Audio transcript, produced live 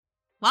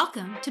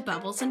Welcome to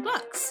Bubbles and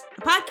Books,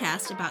 a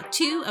podcast about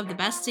two of the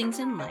best things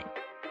in life,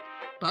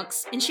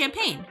 books and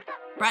champagne,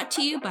 brought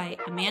to you by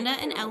Amanda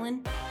and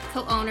Ellen,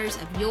 co-owners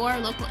of your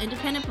local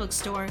independent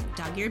bookstore,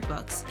 Dog-Eared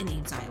Books in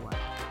Ames, Iowa.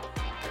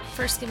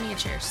 First, give me a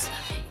cheers.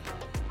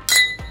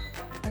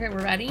 Okay,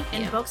 we're ready?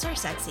 And books are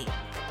sexy.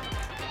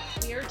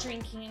 We are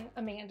drinking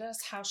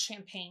Amanda's House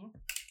Champagne,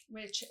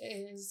 which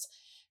is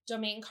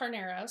Domaine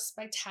Carneros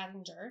by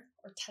Tattinger,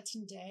 or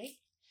Tattinde.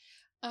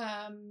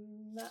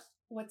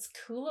 What's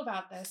cool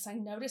about this, I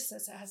noticed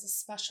this, it has a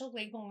special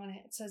label on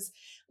it. It says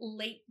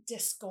late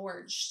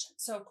disgorged.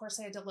 So of course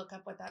I had to look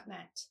up what that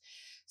meant.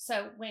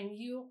 So when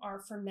you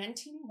are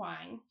fermenting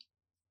wine,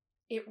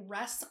 it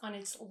rests on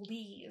its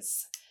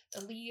lees.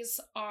 The lees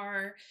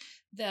are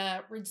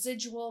the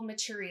residual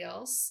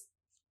materials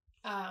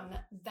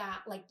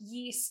that like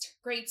yeast,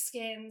 grape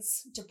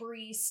skins,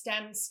 debris,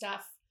 stem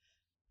stuff.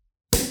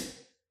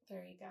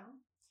 There you go.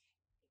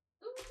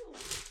 Ooh.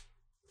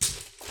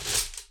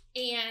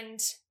 And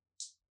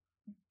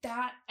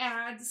that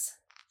adds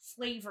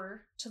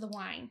flavor to the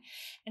wine.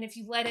 And if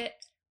you let it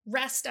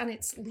rest on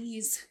its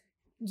lees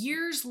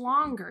years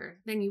longer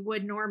than you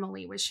would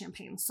normally with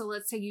champagne. So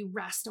let's say you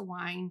rest a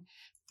wine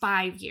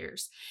 5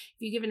 years.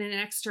 If you give it an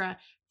extra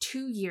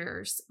 2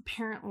 years,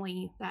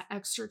 apparently that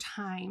extra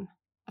time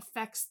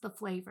affects the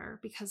flavor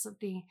because of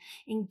the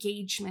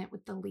engagement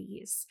with the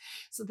lees.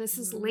 So this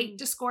is late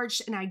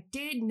disgorged. And I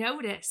did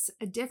notice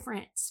a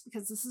difference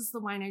because this is the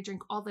wine I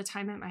drink all the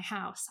time at my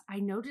house. I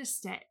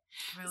noticed it.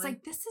 Really? It's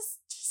like, this is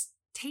just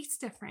tastes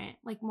different,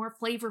 like more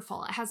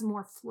flavorful. It has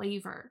more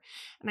flavor.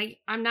 And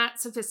I'm not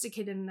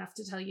sophisticated enough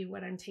to tell you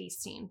what I'm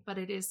tasting, but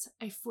it is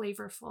a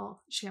flavorful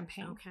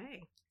champagne.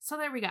 Okay. So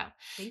there we go.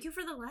 Thank you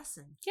for the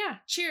lesson. Yeah.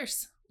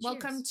 Cheers.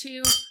 Welcome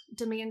to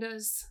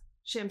Amanda's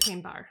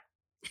Champagne Bar.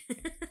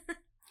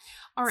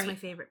 All right. It's my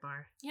favorite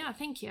bar. Yeah,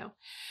 thank you.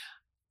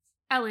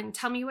 Ellen,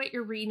 tell me what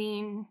you're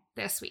reading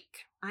this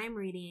week. I'm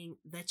reading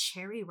The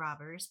Cherry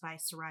Robbers by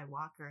Sarai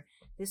Walker.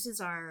 This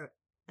is our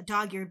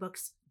Dog-Eared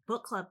Books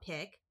book club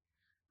pick.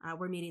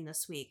 We're meeting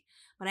this week.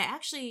 But I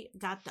actually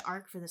got the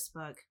ARC for this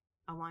book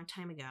a long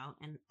time ago,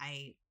 and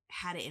I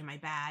had it in my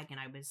bag, and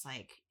I was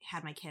like,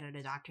 had my kid at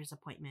a doctor's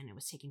appointment. It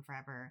was taking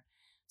forever.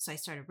 So I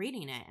started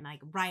reading it, and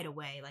like right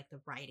away, like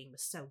the writing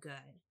was so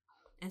good.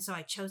 And so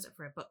I chose it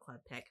for a book club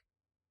pick.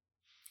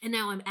 And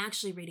now I'm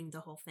actually reading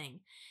the whole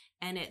thing.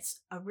 And it's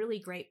a really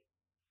great...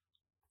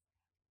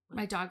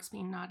 My dog's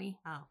being naughty.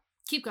 Oh.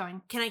 Keep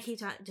going. Can I keep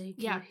talking?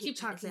 Keep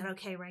talking. Is that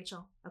okay,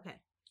 Rachel? Okay.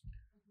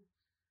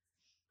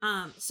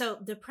 So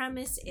the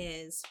premise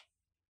is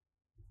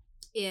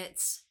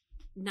it's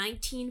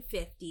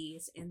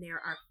 1950s and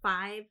there are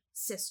 5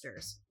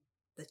 sisters,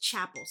 the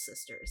Chapel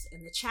sisters.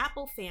 And the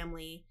Chapel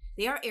family,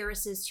 they are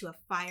heiresses to a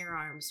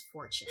firearms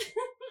fortune.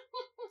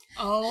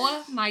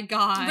 Oh my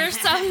God. We're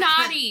so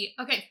naughty.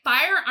 Okay,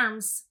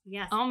 firearms.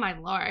 Yes. Oh my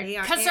Lord. They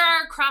are because there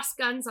are cross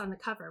guns on the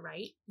cover,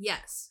 right?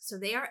 Yes. So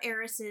they are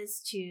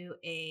heiresses to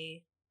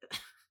a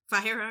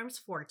firearms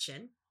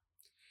fortune.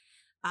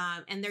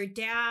 And their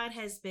dad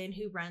has been,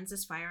 who runs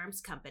this firearms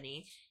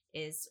company,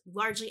 is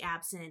largely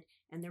absent.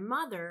 And their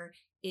mother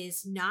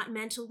is not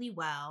mentally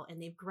well. And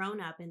they've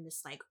grown up in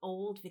this like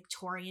old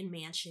Victorian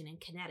mansion in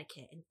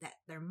Connecticut. And that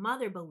their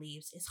mother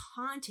believes is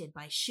haunted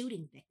by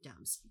shooting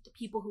victims, the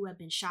people who have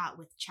been shot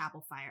with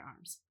Chapel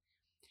firearms.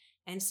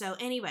 And so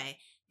anyway,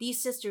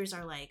 these sisters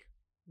are like,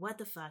 what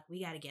the fuck?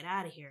 We got to get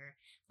out of here.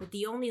 But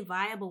the only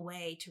viable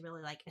way to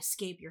really like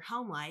escape your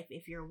home life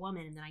if you're a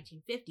woman in the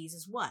 1950s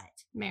is what?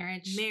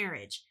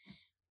 Marriage.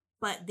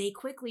 But they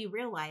quickly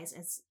realize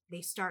as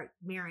they start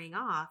marrying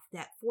off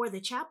that for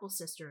the Chapel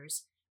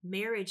sisters,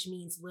 marriage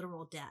means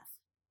literal death.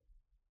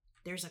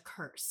 There's a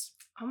curse.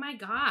 Oh my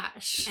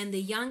gosh. And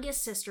the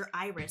youngest sister,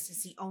 Iris,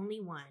 is the only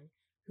one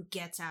who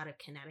gets out of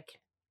Connecticut.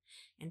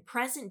 In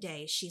present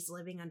day, she's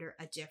living under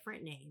a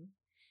different name.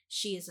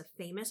 She is a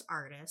famous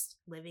artist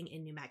living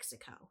in New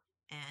Mexico,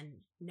 and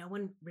no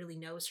one really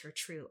knows her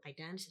true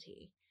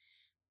identity.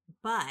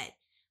 But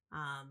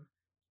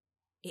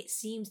it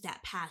seems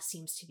that past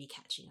seems to be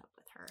catching up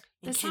with her.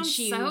 And this sounds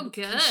so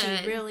good. Can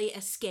she really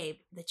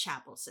escape the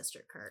Chapel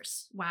sister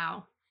curse?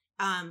 Wow.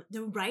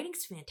 The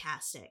writing's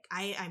fantastic.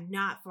 I'm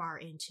not far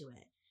into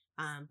it,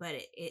 but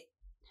it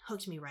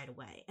hooked me right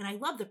away. And I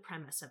love the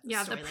premise of the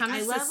story. The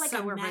premise I love is like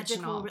so a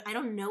magical. original. I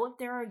don't know if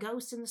there are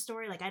ghosts in the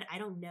story. Like I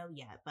don't know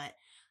yet, but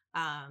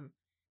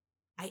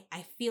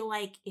I feel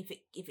like if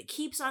it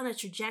keeps on the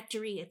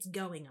trajectory it's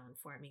going on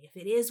for me, if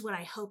it is what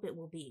I hope it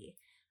will be,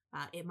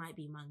 it might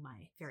be among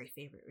my very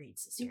favorite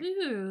reads this year.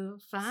 Ooh,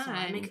 fun. So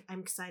I'm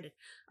excited.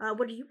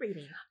 What are you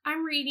reading?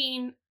 I'm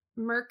reading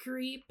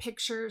Mercury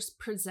Pictures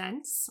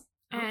Presents.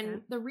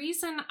 And the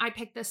reason I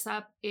picked this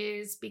up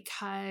is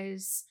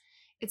because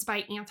it's by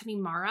Anthony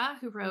Mara,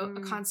 who wrote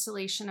A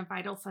Constellation of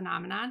Vital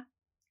Phenomena,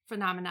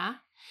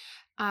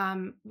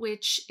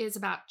 which is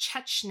about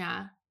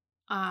Chechnya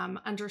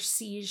under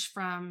siege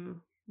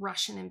from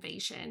Russian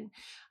invasion.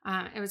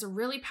 It was a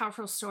really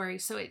powerful story.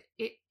 So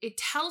it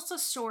tells a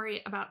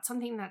story about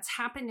something that's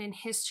happened in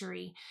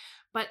history,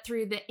 but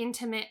through the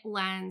intimate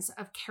lens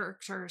of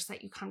characters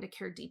that you come to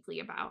care deeply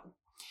about.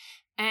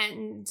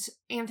 And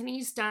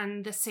Anthony's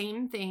done the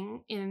same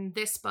thing in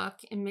this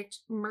book, in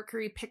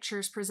Mercury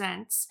Pictures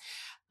Presents.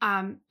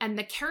 And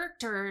the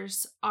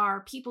characters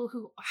are people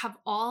who have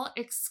all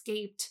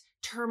escaped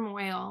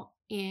turmoil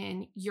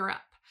in Europe.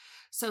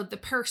 So the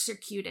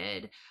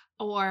persecuted,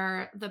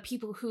 or the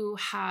people who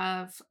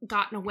have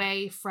gotten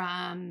away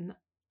from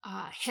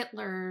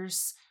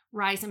Hitler's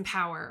rise in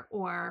power,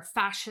 or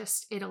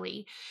fascist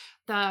Italy.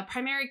 The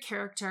primary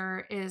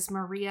character is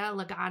Maria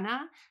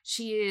Lagana.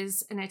 She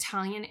is an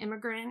Italian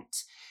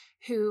immigrant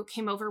who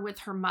came over with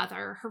her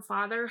mother. Her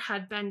father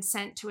had been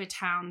sent to a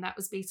town that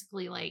was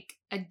basically like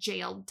a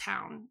jailed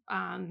town.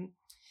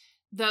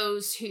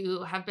 Those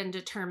who have been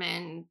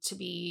determined to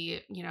be,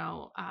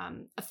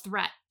 a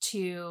threat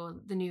to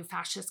the new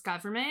fascist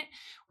government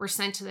were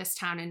sent to this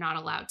town and not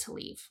allowed to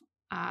leave.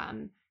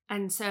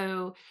 And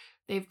so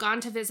they've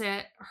gone to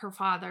visit her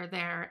father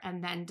there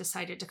and then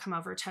decided to come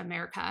over to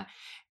America.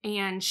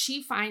 And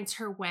she finds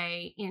her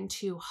way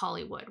into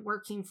Hollywood,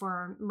 working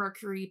for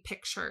Mercury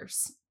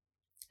Pictures.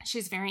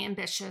 She's very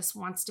ambitious,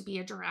 wants to be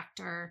a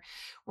director,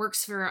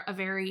 works for a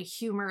very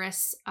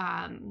humorous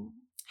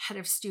head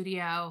of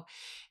studio.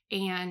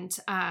 And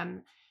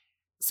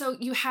so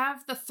you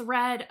have the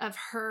thread of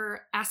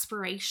her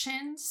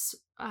aspirations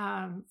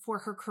for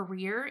her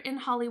career in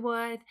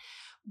Hollywood,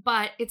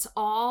 but it's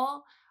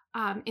all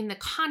in the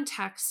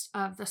context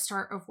of the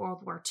start of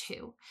World War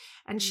II.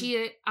 And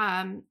she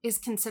is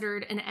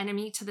considered an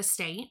enemy to the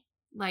state.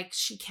 Like,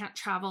 she can't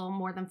travel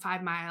more than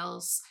 5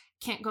 miles,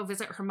 can't go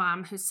visit her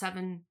mom, who's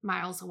 7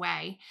 miles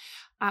away.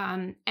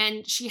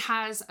 And she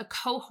has a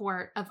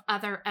cohort of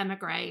other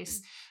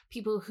emigres,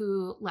 people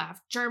who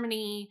left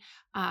Germany,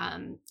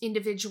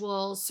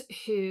 individuals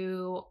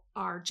who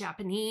are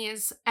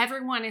Japanese.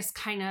 Everyone is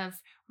kind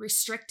of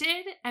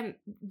restricted and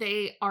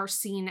they are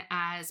seen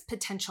as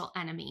potential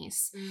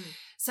enemies.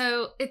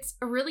 So it's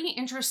a really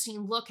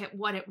interesting look at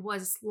what it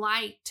was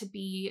like to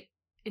be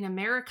in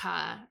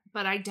America,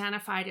 but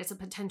identified as a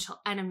potential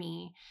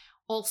enemy.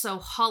 Also,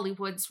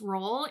 Hollywood's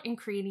role in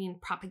creating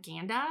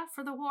propaganda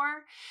for the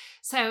war.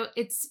 So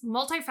it's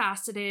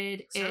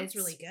multifaceted. Sounds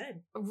really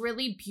good.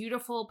 Really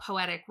beautiful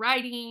poetic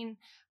writing,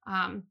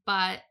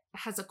 but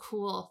has a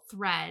cool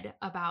thread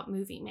about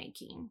movie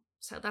making.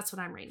 So that's what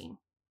I'm reading.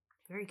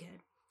 Very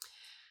good.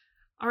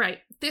 All right.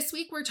 This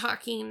week we're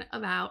talking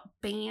about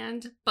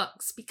banned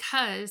books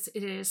because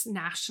it is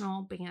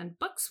National Banned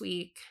Books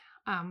Week.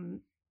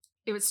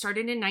 It was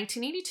started in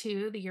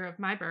 1982, the year of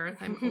my birth.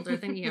 I'm older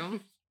than you.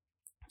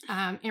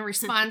 In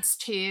response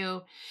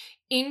to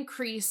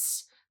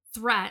increased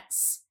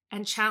threats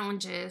and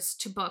challenges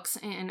to books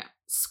in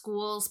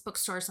schools,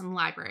 bookstores, and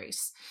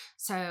libraries.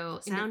 So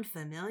sound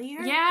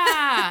familiar?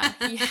 Yeah.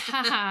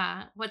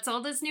 Yeah. What's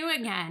old is new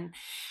again.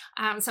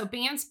 So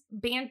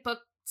Banned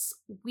Books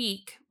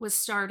Week was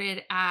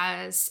started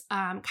as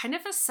kind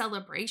of a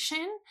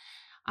celebration,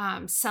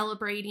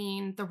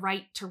 celebrating the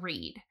right to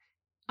read,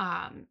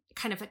 kind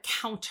of a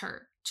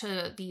counter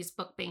to these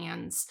book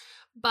bans.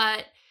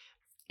 But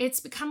it's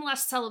become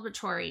less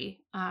celebratory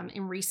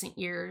in recent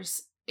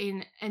years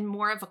and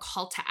more of a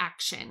call to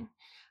action,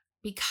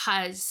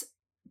 because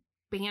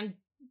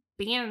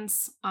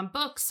bans on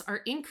books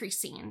are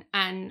increasing.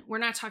 And we're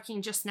not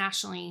talking just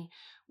nationally.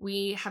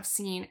 We have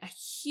seen a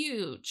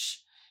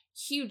huge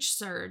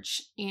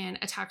surge in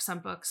attacks on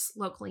books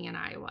locally in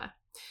Iowa.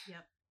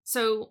 Yep.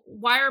 So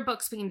why are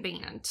books being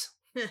banned?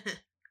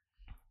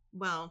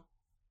 Well,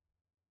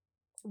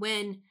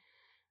 when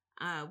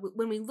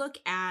we look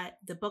at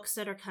the books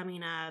that are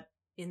coming up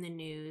in the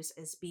news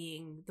as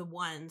being the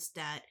ones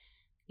that,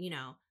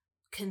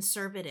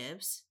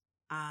 conservatives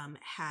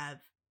have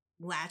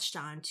latched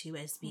onto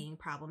as being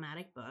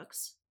problematic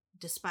books,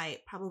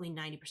 despite probably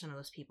 90% of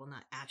those people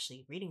not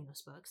actually reading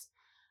those books,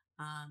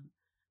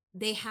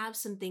 they have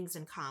some things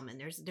in common.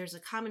 There's a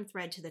common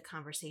thread to the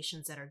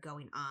conversations that are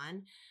going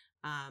on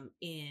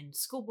in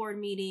school board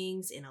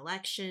meetings, in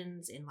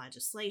elections, in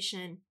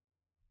legislation.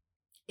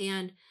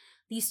 And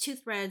these two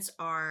threads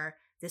are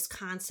this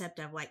concept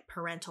of like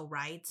parental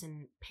rights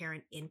and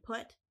parent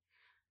input.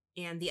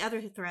 And the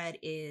other thread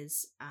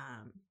is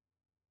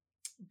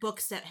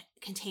books that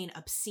contain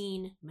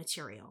obscene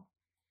material.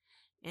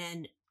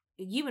 And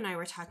you and I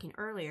were talking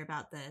earlier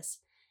about this,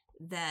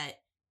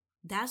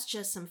 that's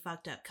just some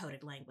fucked up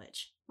coded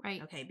language.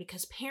 Right. Okay.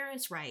 Because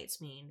parents'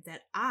 rights mean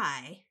that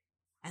I,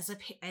 as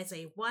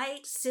a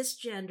white,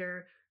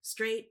 cisgender,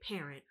 straight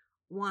parent,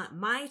 want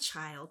my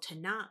child to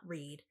not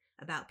read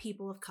about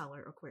people of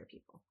color or queer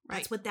people.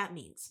 That's what that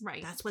means.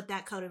 Right. That's what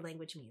that coded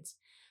language means.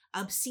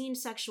 Obscene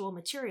sexual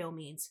material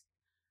means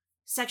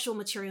sexual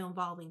material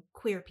involving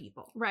queer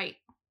people. Right.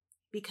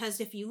 Because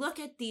if you look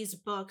at these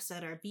books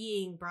that are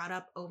being brought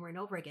up over and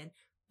over again,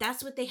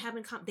 that's what they have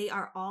in common. They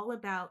are all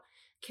about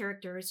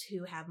characters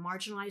who have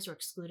marginalized or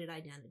excluded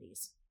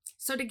identities.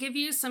 So to give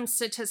you some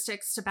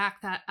statistics to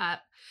back that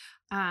up,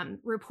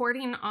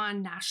 reporting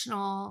on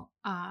national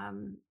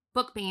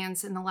book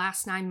bans in the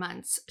last 9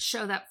 months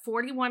show that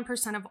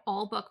 41% of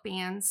all book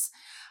bans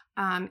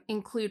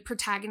include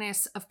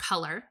protagonists of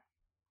color.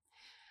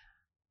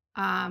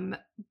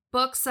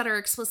 Books that are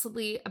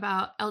explicitly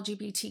about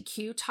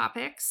LGBTQ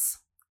topics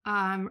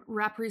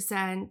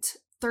represent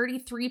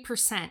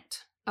 33%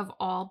 of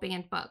all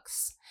banned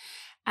books.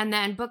 And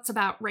then books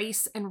about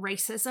race and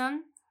racism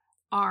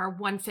are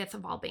 1/5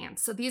 of all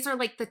bans. So these are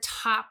like the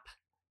top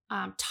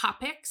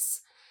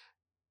topics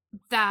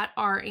that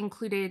are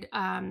included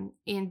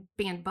in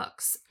banned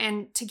books.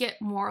 And to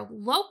get more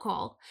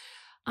local,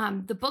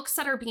 the books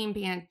that are being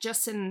banned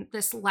just in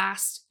this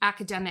last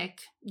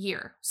academic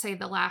year, say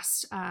the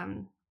last...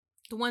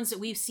 the ones that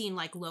we've seen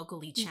like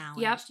locally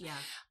challenged. Yep.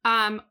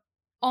 Yeah.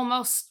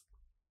 Almost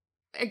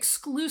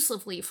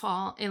exclusively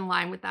fall in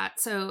line with that.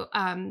 So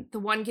the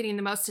one getting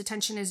the most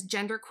attention is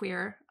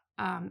Genderqueer,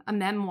 a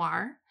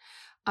memoir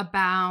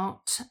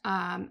about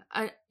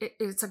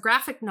it's a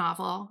graphic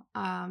novel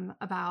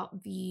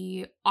about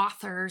the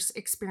author's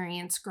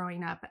experience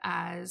growing up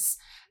as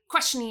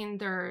questioning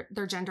their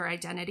gender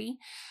identity.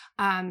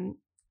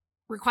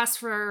 Requests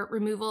for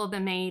removal have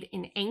been made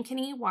in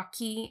Ankeny,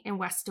 Waukee, and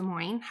West Des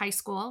Moines high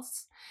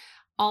schools.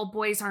 All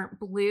Boys Aren't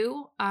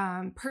Blue,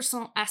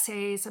 personal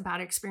essays about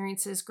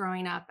experiences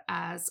growing up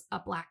as a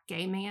Black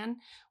gay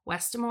man,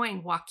 West Des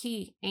Moines,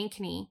 Waukee,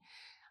 Ankeny.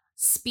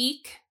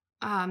 Speak,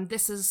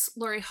 this is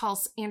Lori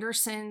Hulse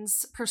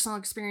Anderson's personal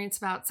experience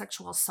about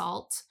sexual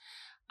assault.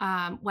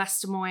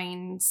 West Des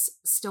Moines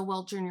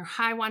Stillwell Junior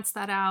High wants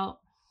that out.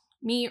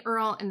 Me,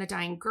 Earl, and the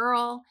Dying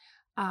Girl,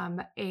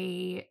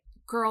 a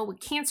girl with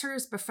cancer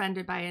is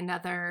befriended by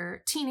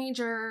another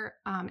teenager.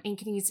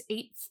 Ankeny's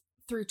 8th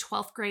through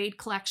 12th grade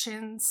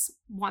collections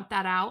want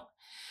that out.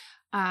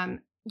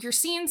 You're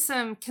seeing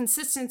some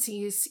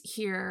consistencies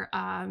here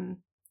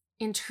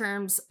in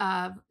terms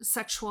of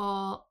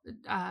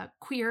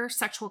queer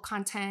sexual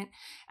content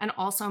and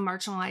also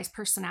marginalized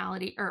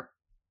personality or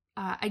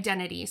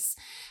identities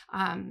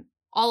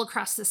all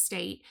across the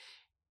state.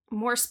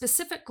 More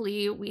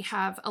specifically, we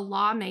have a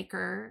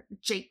lawmaker,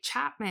 Jake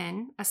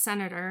Chapman, a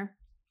senator,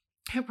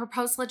 who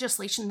proposed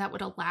legislation that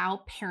would allow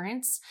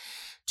parents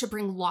to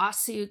bring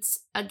lawsuits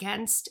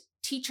against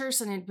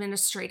teachers and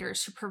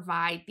administrators who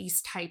provide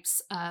these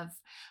types of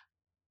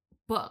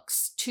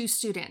books to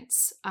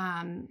students.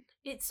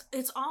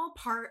 It's all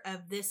part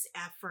of this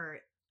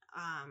effort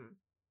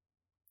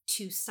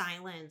to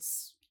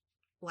silence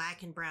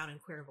Black and brown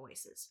and queer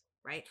voices,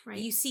 right? Right.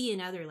 You see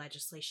in other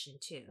legislation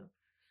too.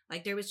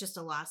 Like there was just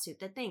a lawsuit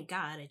that, thank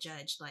God, a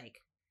judge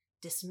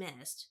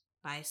dismissed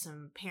by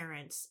some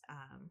parents.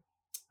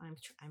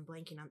 I'm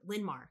blanking on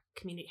Linn-Mar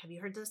Community. Have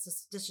you heard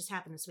this? This just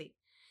happened this week.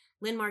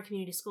 Linn-Mar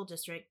Community School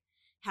District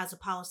has a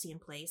policy in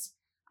place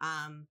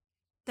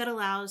that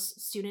allows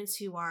students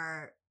who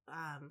are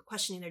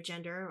questioning their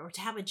gender or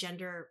to have a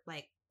gender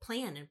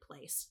plan in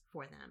place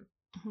for them.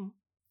 Mm-hmm.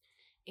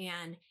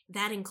 And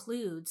that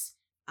includes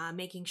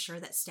making sure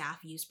that staff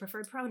use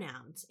preferred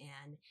pronouns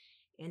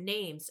and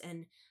names.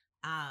 And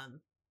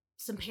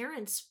some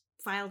parents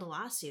filed a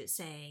lawsuit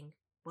saying,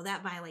 well,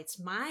 that violates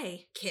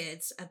my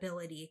kid's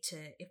ability to,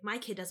 if my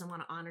kid doesn't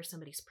want to honor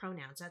somebody's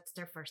pronouns, that's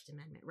their First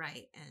Amendment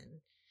right.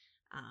 And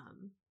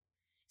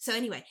so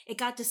anyway, it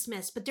got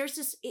dismissed. But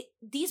there's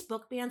these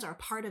book bans are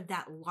part of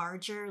that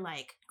larger,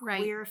 right,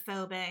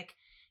 queer-phobic,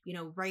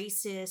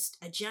 racist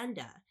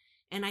agenda.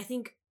 And I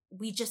think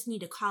we just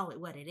need to call it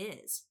what it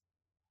is.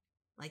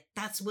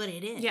 That's what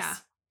it is. Yeah.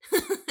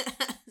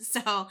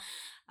 So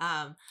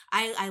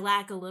I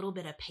lack a little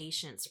bit of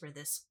patience for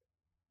this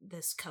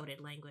coded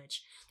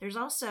language. There's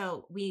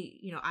also,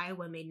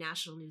 Iowa made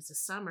national news this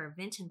summer.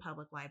 Vinton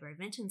Public Library.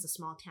 Vinton's a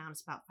small town.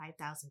 It's about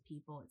 5,000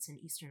 people. It's in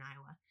eastern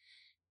Iowa.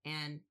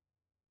 And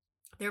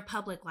their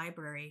public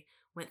library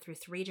went through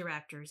 3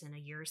 directors in a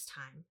year's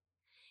time.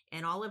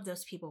 And all of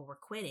those people were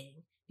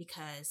quitting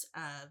because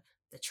of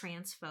the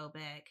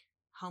transphobic,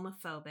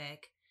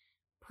 homophobic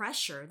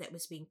pressure that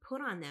was being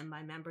put on them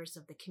by members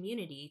of the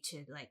community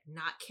to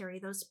not carry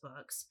those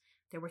books.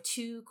 There were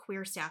 2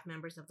 queer staff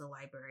members of the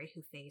library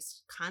who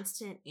faced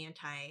constant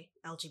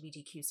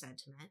anti-LGBTQ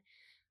sentiment,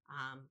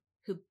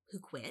 who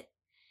quit.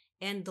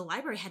 And the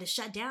library had to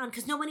shut down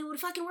because nobody would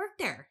fucking work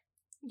there.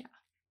 Yeah.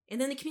 And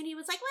then the community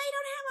was like, well, you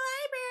don't have a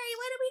library.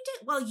 What do we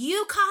do? Well,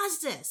 you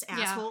caused this,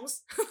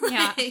 assholes.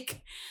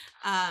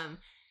 Yeah.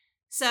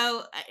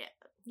 So,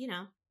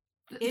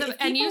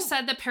 and you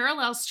said the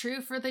parallel's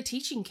true for the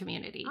teaching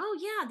community. Oh,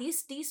 yeah.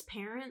 These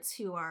parents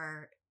who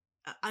are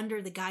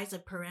under the guise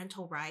of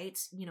parental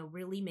rights,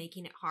 really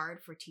making it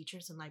hard for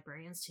teachers and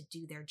librarians to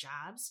do their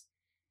jobs.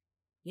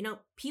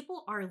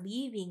 People are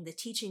leaving the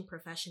teaching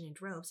profession in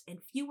droves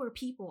and fewer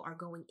people are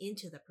going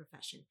into the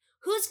profession.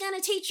 Who's going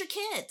to teach your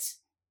kids?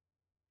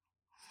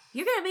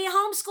 You're going to be a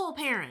homeschool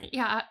parent.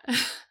 Yeah.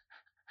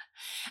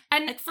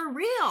 And for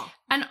real.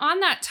 And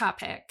on that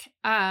topic,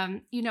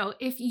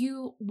 if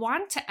you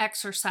want to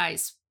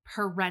exercise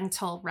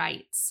parental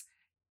rights,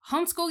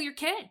 homeschool your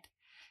kid.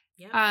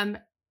 Yeah.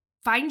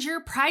 Find your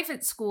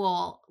private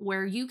school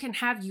where you can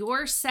have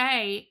your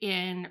say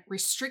in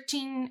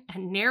restricting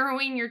and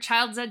narrowing your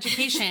child's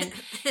education.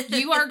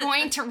 You are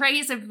going to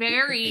raise a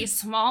very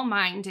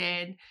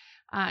small-minded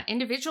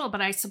individual, but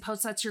I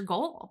suppose that's your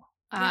goal.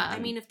 Yeah, I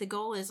mean, if the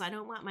goal is I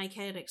don't want my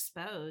kid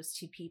exposed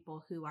to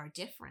people who are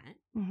different,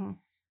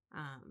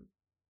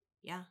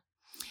 yeah.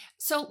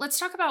 So let's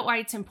talk about why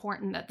it's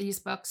important that these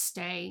books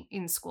stay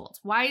in schools.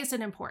 Why is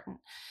it important?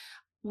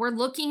 We're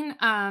looking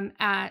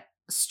at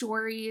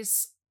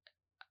stories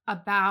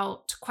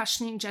about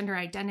questioning gender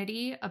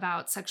identity,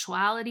 about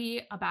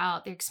sexuality,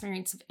 about the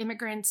experience of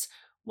immigrants.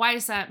 Why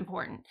is that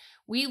important?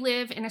 We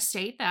live in a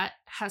state that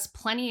has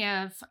plenty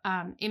of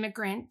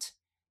immigrant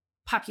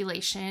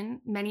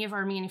population. Many of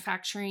our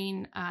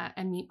manufacturing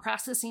and meat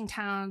processing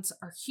towns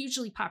are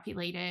hugely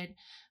populated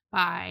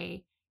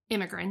by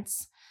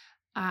immigrants,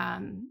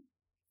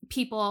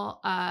 people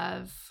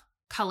of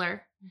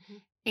color,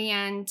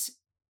 and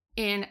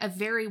in a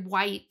very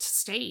white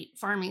state,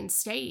 farming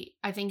state,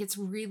 I think it's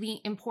really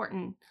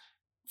important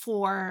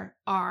for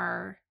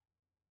our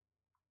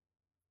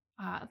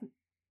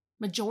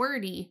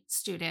majority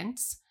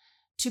students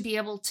to be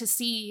able to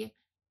see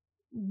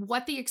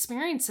what the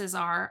experiences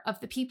are of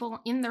the people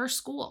in their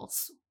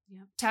schools,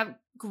 to have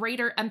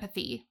greater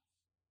empathy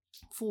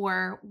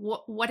for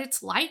what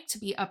it's like to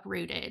be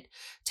uprooted,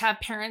 to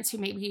have parents who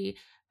maybe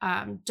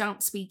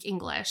don't speak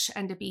English,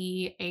 and to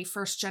be a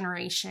first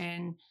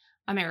generation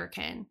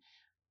American.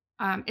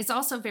 It's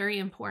also very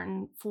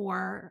important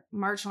for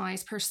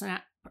marginalized person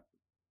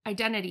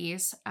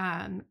identities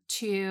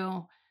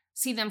to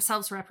see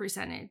themselves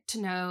represented,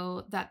 to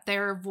know that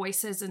their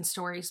voices and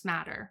stories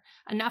matter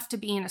enough to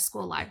be in a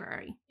school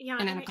library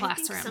and in a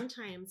classroom. I think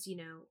sometimes,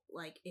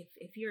 like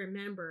if you're a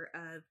member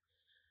of,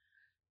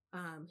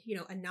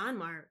 a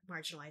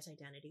non-marginalized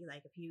identity,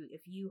 like if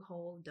you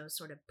hold those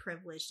sort of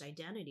privileged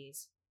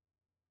identities,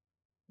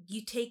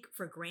 you take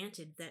for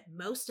granted that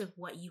most of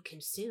what you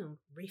consume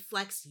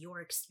reflects your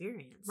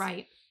experience.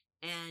 Right.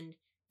 And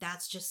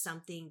that's just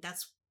something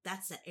that's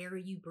the air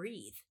you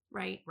breathe.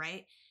 Right.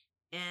 Right.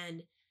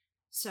 And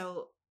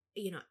so,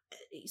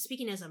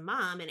 speaking as a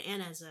mom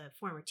and as a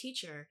former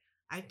teacher,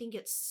 I think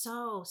it's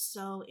so,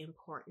 so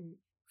important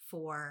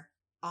for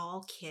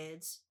all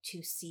kids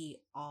to see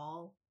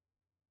all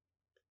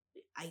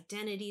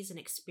identities and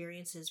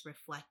experiences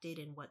reflected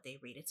in what they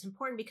read. It's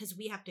important because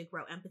we have to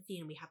grow empathy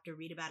and we have to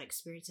read about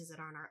experiences that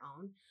aren't our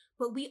own,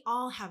 but we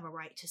all have a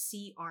right to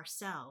see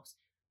ourselves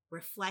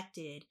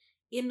reflected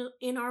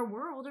in our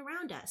world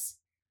around us,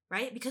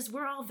 right? Because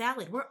we're all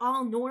valid, we're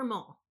all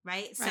normal,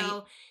 right?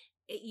 So,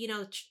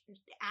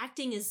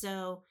 acting as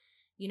though,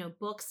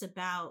 books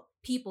about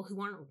people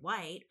who aren't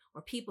white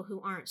or people who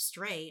aren't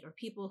straight or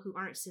people who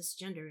aren't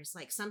cisgender is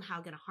like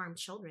somehow going to harm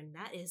children.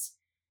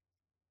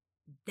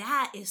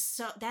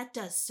 That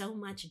does so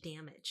much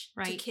damage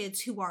to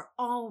kids who are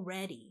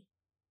already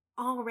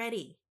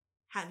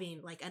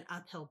having like an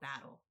uphill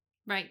battle,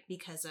 right?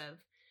 Because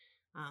of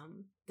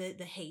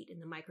the hate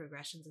and the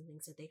microaggressions and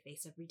things that they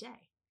face every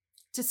day.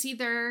 To see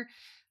their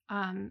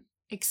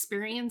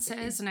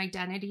experiences and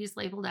identities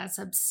labeled as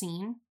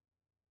obscene,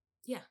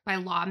 by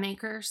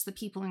lawmakers, the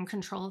people in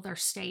control of their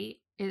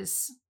state,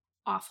 is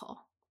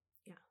awful.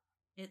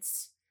 Yeah,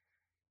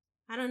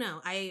 I don't know.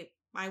 I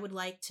would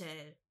like to.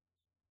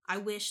 I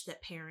wish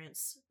that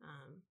parents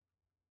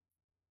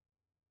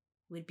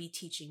would be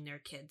teaching their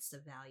kids the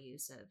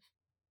values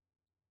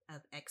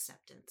of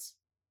acceptance.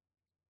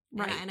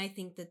 Right. And I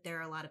think that there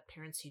are a lot of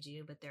parents who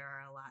do, but there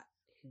are a lot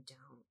who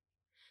don't.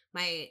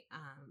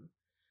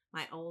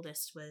 My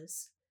oldest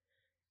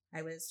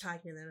I was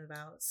talking to them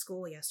about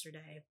school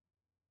yesterday,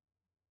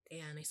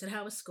 and I said,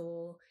 how was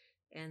school?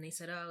 And they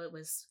said, oh, it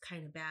was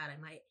kind of bad.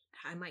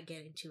 I might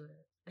get into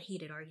a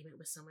heated argument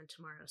with someone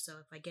tomorrow. So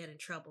if I get in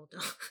trouble,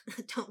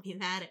 don't be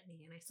mad at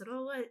me. And I said,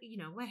 oh,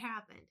 what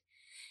happened?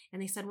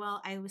 And they said,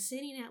 well, I was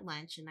sitting at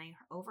lunch and I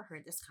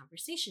overheard this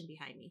conversation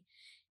behind me.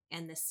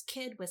 And this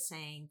kid was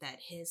saying that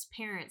his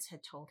parents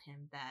had told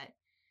him that,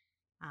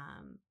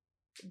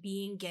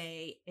 being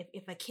gay,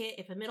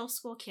 if a middle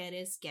school kid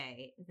is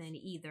gay, then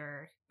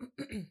either,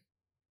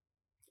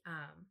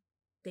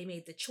 they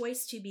made the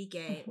choice to be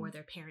gay or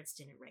their parents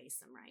didn't raise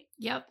them right.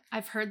 Yep.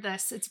 I've heard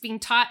this. It's being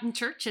taught in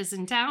churches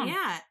in town.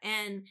 Yeah.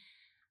 And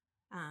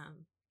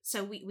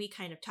so we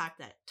kind of talked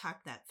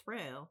that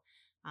through.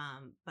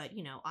 But,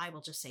 I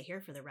will just say here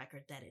for the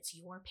record that it's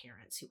your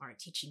parents who aren't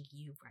teaching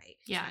you right.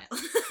 Yeah.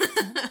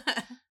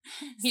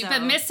 You've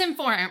been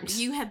misinformed.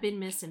 You have been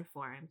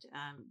misinformed.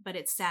 But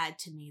it's sad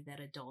to me that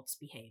adults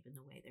behave in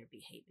the way they're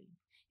behaving.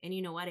 And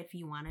you know what? If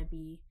you want to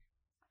be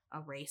a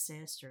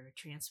racist or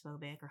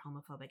transphobic or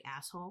homophobic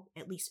asshole,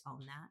 at least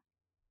own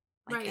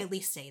that. Like, at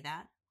least say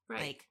that.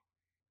 Right. Like,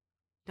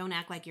 don't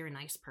act like you're a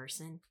nice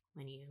person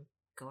when you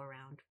go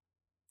around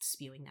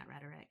spewing that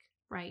rhetoric.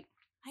 Right.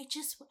 I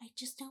just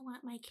don't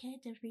want my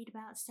kid to read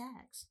about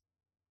sex.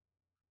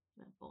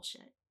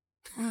 Bullshit.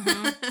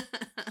 Mm-hmm.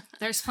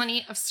 There's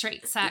plenty of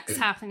straight sex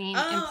happening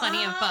in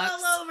plenty of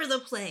books. All over the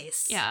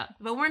place. Yeah.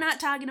 But we're not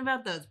talking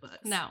about those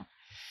books. No.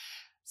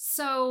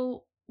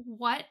 So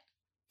what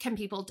can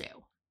people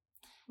do?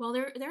 Well,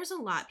 there's a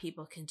lot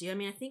people can do. I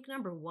mean, I think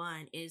number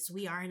one is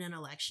we are in an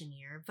election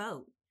year.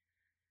 Vote.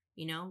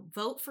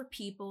 Vote for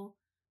people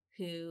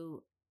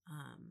who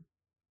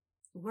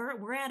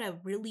we're at a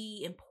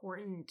really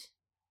important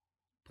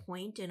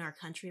point in our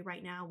country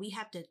right now. We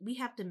have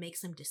to make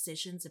some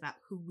decisions about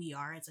who we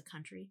are as a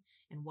country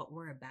and what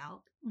we're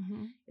about.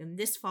 Mm-hmm. And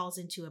this falls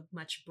into a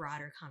much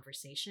broader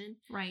conversation.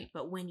 Right.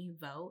 But when you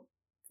vote,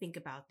 think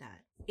about that.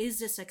 Is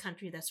this a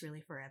country that's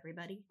really for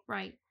everybody?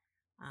 Right.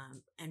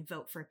 And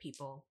vote for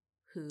people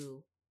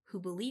who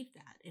believe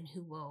that and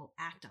who will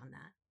act on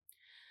that.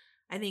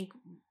 I think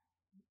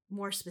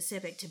more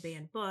specific to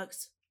ban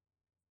books,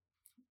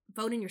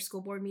 vote in your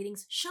school board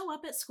meetings. Show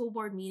up at school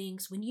board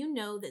meetings when you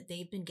know that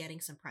they've been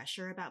getting some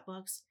pressure about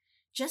books.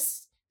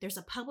 There's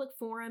a public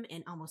forum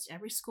in almost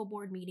every school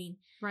board meeting.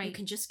 Right. You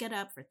can just get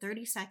up for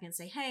 30 seconds,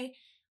 say, hey,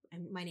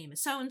 my name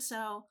is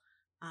so-and-so.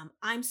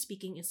 I'm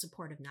speaking in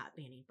support of not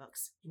banning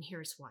books, and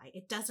here's why.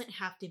 It doesn't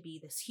have to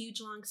be this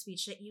huge, long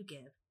speech that you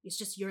give. It's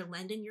just you're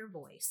lending your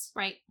voice.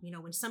 Right.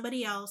 When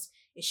somebody else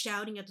is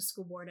shouting at the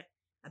school board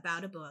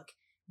about a book,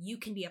 you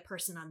can be a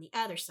person on the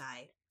other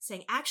side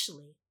saying,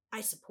 actually, I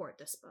support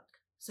this book.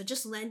 So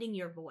just lending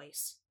your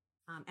voice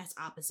as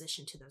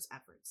opposition to those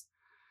efforts.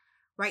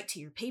 Write to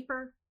your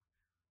paper.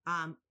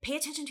 Pay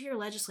attention to your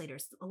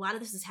legislators. A lot of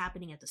this is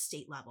happening at the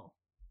state level.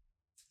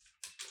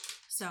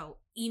 So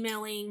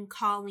emailing,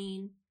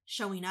 calling,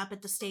 showing up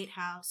at the state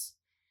house,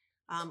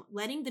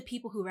 letting the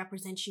people who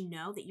represent you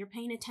know that you're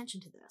paying attention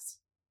to this.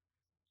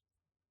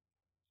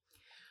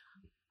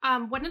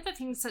 One of the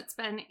things that's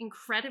been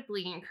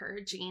incredibly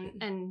encouraging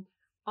and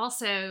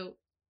also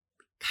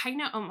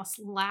kind of almost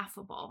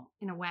laughable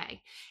in a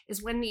way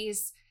is when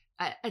these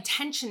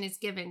attention is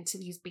given to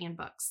these banned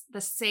books.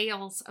 The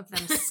sales of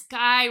them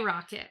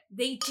skyrocket.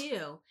 They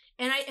do.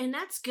 And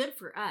that's good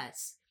for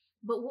us.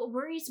 But what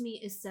worries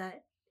me is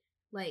that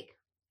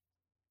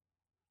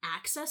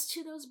access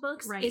to those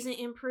books isn't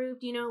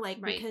improved,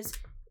 because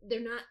they're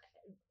not,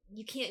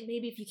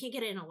 maybe if you can't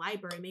get it in a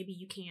library, maybe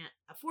you can't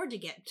afford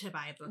to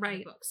buy a book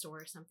in a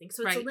bookstore or something.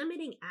 So it's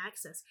limiting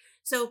access.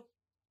 So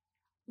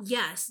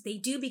yes, they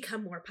do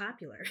become more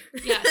popular.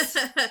 Yes.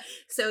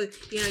 So,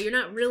 you're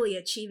not really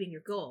achieving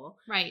your goal.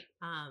 Right.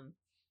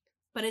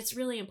 But it's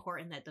really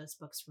important that those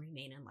books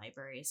remain in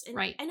libraries. And,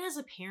 and as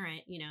a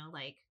parent,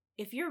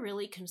 if you're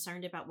really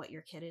concerned about what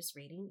your kid is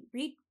reading,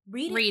 read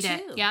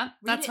it too. Yeah,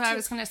 that's what I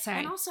was going to say.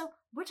 And also,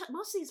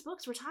 most of these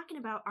books we're talking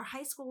about are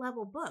high school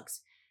level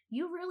books.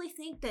 You really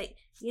think that,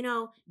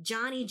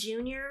 Johnny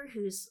Jr.,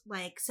 who's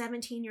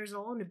 17 years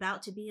old and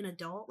about to be an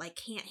adult,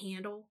 can't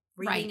handle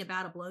reading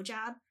about a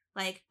blowjob?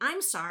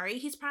 I'm sorry,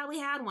 he's probably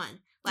had one.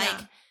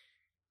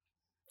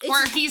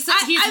 Or he's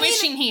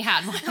wishing he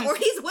had one. Or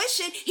he's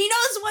wishing. He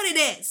knows what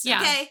it is.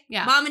 Yeah. Okay?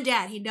 Yeah. Mom and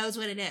dad, he knows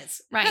what it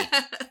is. Right.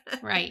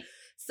 Right.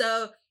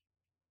 So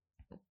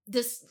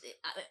this,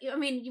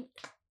 what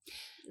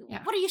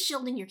are you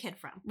shielding your kid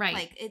from?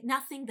 Right.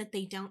 Nothing that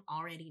they don't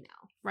already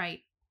know.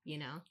 Right.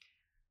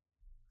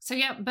 So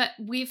yeah, but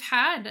we've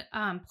had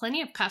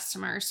plenty of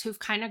customers who've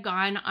kind of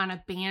gone on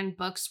a banned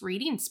books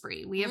reading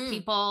spree. We have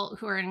people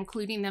who are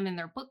including them in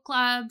their book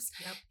clubs.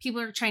 Yep.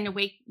 People are trying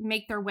to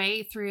make their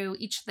way through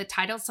each of the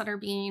titles that are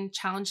being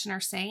challenged in our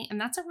state. And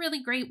that's a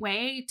really great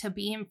way to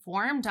be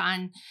informed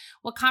on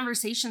what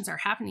conversations are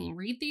happening.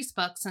 Read these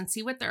books and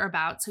see what they're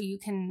about so you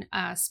can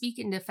speak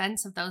in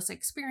defense of those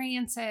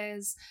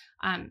experiences,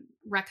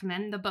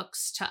 recommend the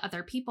books to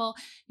other people.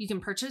 You can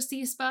purchase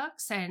these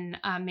books and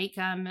make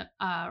them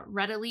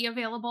readily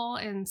available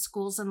in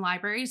schools and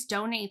libraries.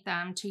 Donate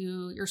them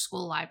to your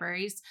school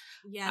libraries.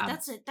 Yeah,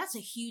 that's a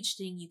huge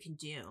thing you can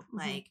do.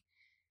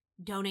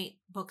 Donate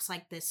books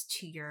like this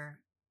to your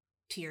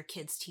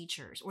kids'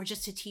 teachers, or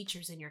just to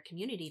teachers in your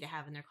community to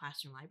have in their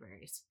classroom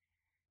libraries.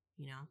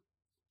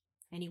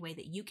 Any way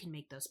that you can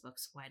make those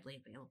books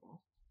widely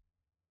available.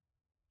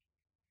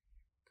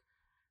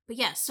 But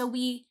yeah, so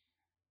we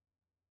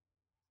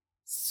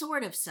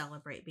sort of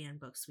celebrate Banned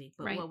Books Week,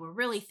 but what we're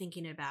really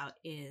thinking about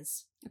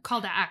is a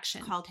call to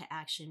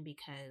action.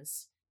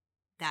 Because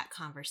that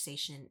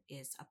conversation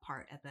is a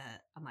part of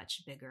a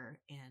much bigger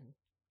and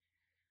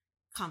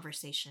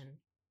conversation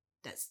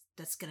that's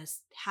gonna,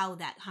 how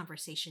that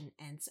conversation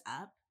ends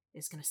up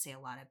is gonna say a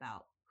lot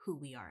about who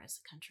we are as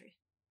a country.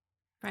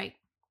 Right.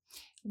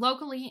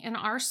 Locally in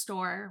our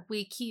store,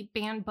 we keep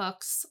banned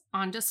books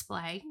on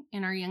display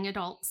in our young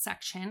adult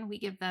section. We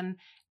give them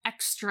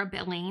extra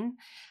billing.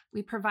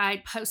 We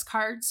provide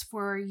postcards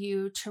for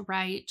you to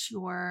write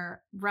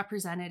your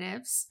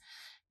representatives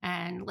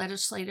and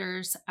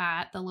legislators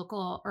at the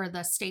local or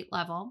the state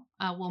level.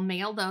 We'll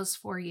mail those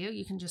for you.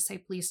 You can just say,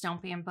 please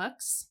don't ban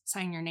books,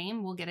 sign your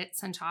name. We'll get it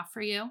sent off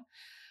for you.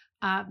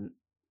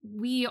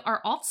 We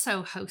are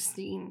also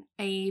hosting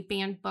a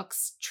Banned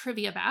Books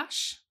Trivia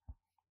Bash.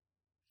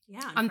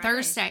 Yeah, on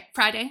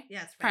Friday.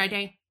 Yes,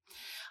 Friday.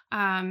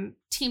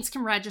 Teams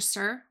can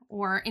register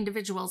or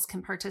individuals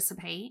can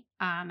participate,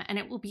 and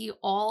it will be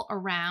all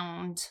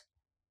around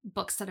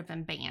books that have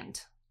been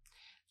banned.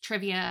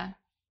 Trivia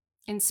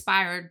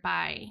inspired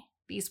by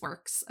these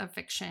works of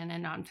fiction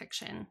and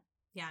nonfiction.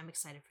 Yeah, I'm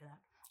excited for that.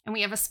 And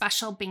we have a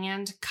special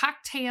band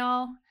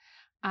cocktail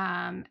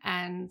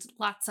and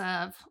lots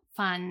of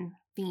fun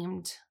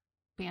themed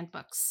banned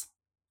books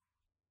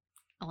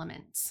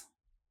elements.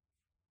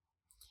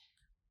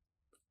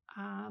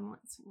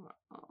 Let's see what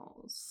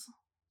else.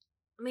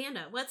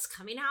 Amanda, what's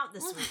coming out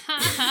this week?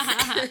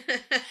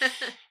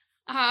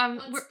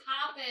 What's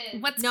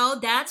poppin'? No,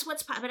 that's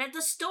what's popping at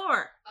the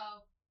store.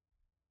 Oh.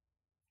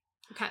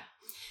 Okay.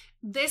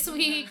 This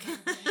week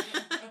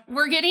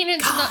we're getting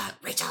into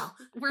Rachel.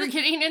 we're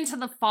getting into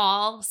the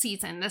fall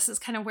season. This is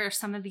kind of where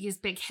some of these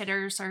big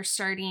hitters are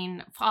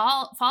starting.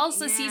 Fall's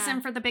the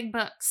season for the big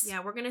books.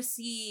 Yeah, we're gonna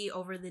see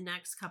over the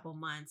next couple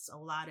months a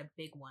lot of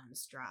big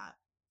ones drop.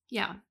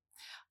 Yeah.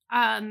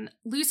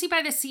 Lucy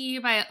by the Sea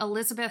by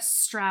Elizabeth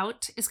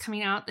Strout is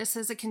coming out. This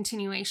is a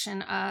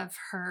continuation of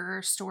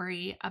her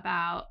story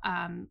about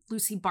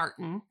Lucy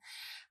Barton.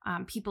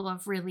 People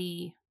have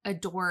really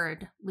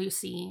adored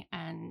Lucy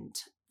and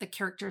the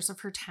characters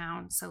of her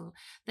town. So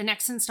the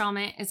next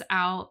installment is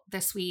out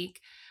this week.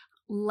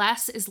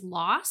 Less is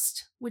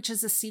Lost, which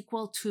is a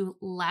sequel to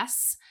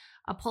Less,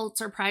 a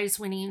Pulitzer Prize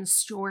winning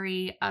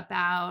story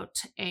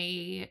about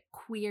a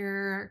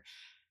queer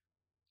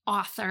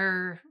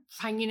author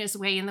finding his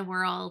way in the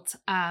world,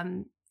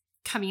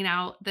 coming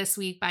out this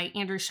week by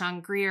Andrew Sean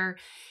Greer.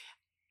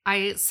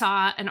 I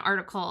saw an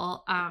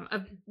article,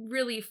 a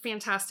really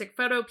fantastic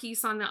photo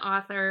piece on the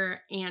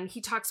author, and he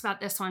talks about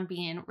this one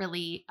being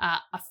really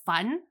a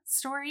fun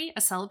story,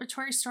 a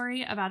celebratory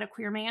story about a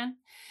queer man.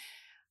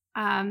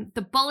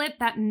 The Bullet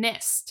That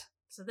Missed.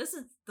 So this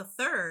is the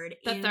third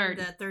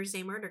the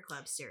Thursday Murder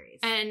Club series.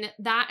 And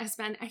that has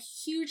been a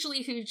hugely,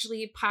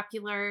 hugely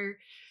popular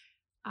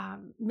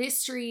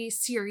mystery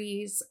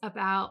series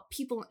about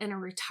people in a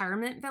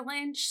retirement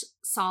village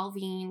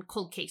solving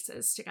cold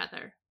cases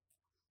together.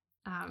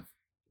 And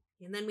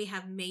then we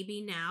have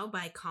Maybe Now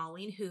by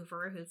Colleen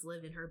Hoover, who's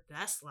living her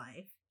best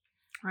life.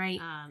 Right.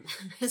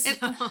 So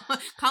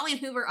Colleen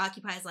Hoover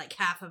occupies like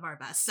half of our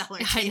bestseller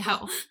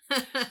table.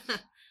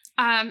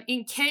 I know.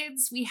 In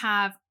kids, we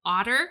have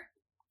Otter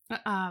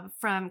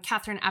from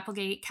Catherine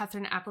Applegate.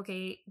 Catherine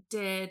Applegate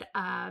did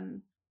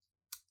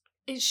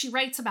she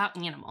writes about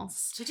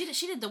animals. So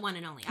she did The One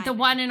and Only Ivan. The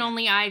One and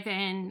Only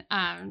Ivan.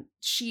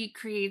 She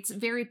creates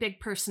very big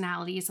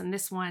personalities, and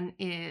this one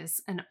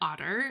is an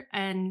otter,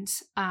 and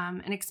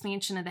an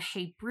expansion of the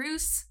Hey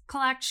Bruce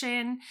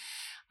collection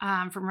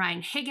from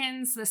Ryan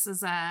Higgins. This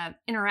is a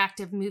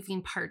interactive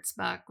moving parts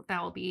book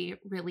that will be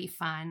really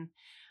fun.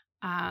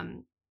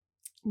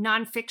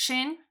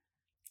 Nonfiction,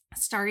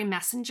 Starry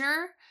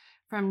Messenger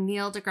from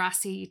Neil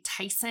deGrasse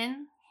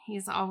Tyson.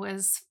 He's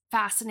always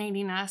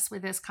fascinating us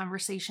with his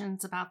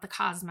conversations about the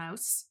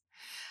cosmos.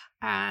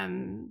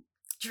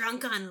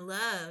 Drunk on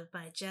Love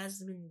by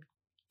Jasmine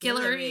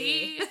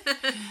Guillory.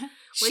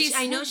 Which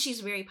I know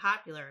she's very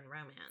popular in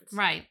romance.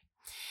 Right.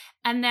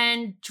 And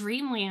then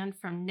Dreamland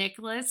from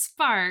Nicholas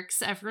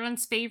Sparks,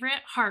 everyone's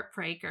favorite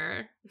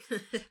heartbreaker.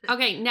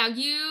 Okay, now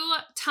you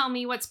tell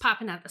me what's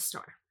popping at the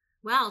store.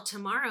 Well,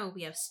 tomorrow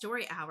we have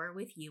Story Hour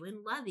with you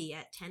and Lovey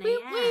at 10 a.m.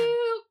 Woo,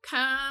 woo.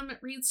 Come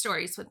read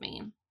stories with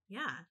me.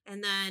 Yeah.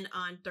 And then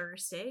on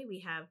Thursday, we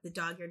have the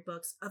Dog-Eared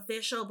Books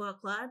official book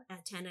club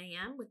at 10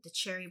 a.m. with the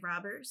Cherry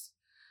Robbers.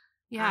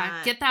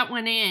 Yeah, get that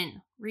one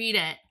in. Read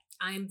it.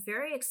 I'm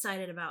very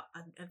excited about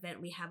an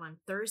event we have on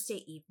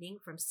Thursday evening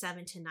from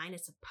 7 to 9.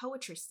 It's a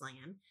poetry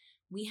slam.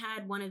 We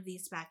had one of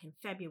these back in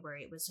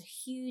February. It was a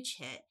huge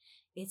hit.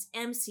 It's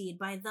emceed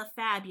by the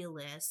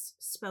fabulous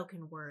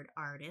spoken word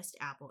artist,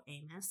 Apple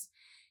Amos.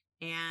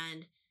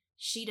 And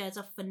she does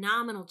a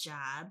phenomenal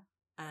job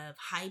of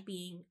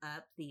hyping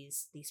up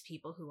these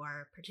people who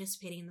are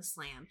participating in the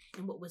slam.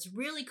 And what was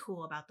really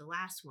cool about the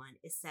last one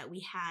is that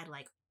we had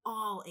like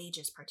all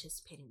ages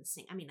participating in the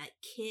same. I mean, like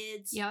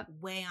kids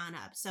way on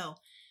up. So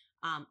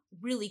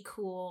really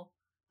cool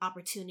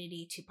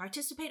opportunity to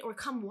participate or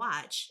come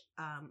watch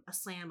a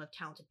slam of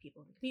talented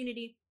people in the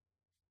community.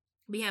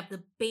 We have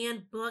the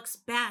Banned Books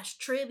Bash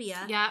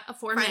Trivia. Yeah,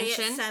 aforementioned.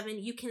 Friday at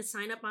 7. You can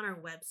sign up on our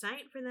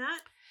website for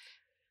that.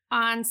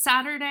 On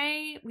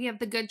Saturday, we have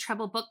the Good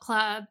Trouble Book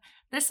Club.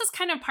 This is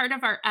kind of part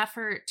of our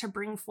effort to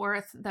bring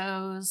forth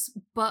those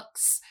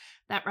books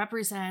that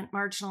represent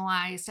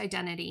marginalized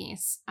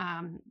identities.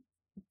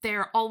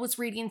 They're always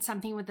reading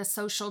something with a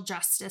social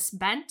justice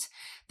bent.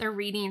 They're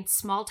reading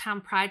Small Town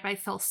Pride by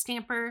Phil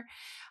Stamper.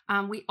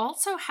 We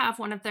also have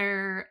one of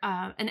their,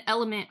 an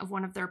element of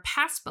one of their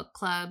past book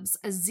clubs,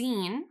 a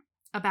zine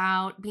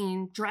about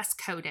being dress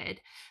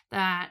coded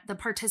that the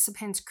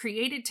participants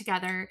created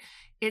together.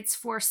 It's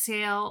for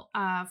sale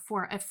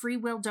for a free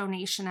will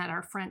donation at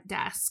our front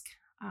desk.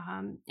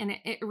 And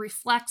it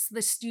reflects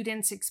the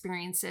students'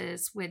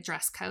 experiences with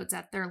dress codes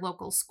at their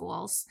local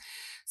schools.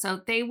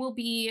 So they will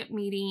be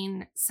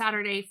meeting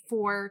Saturday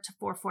 4 to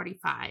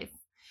 4:45.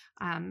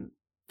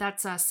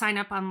 That's a sign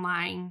up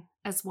online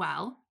as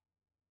well.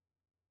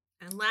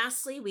 And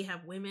lastly, we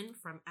have Women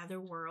from Other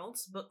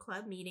Worlds book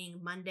club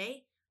meeting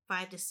Monday,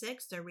 5 to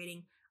 6. They're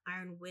reading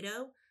Iron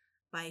Widow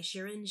by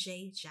Xiran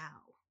J.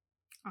 Zhao.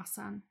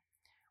 Awesome.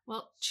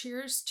 Well,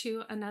 cheers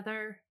to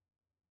another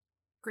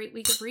great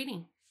week of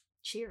reading.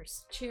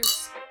 Cheers.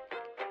 Cheers.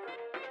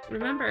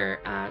 Remember,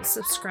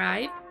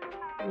 subscribe,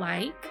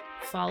 like,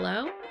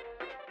 follow,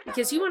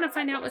 because you want to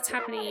find out what's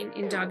happening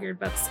in Dog-Eared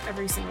Books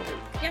every single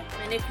week. Yep.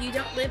 And if you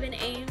don't live in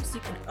Ames,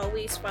 you can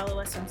always follow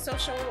us on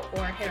social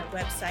or hit our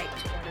website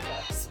to order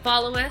books.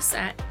 Follow us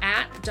at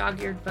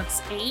Dog-Eared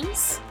Books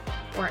Ames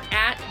or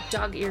at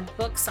Dog-Eared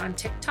Books on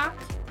TikTok.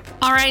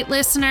 All right,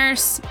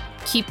 listeners,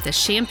 keep the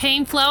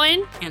champagne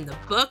flowing And the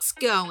books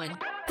going.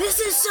 This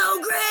is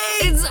so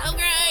great! It's so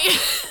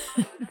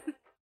great!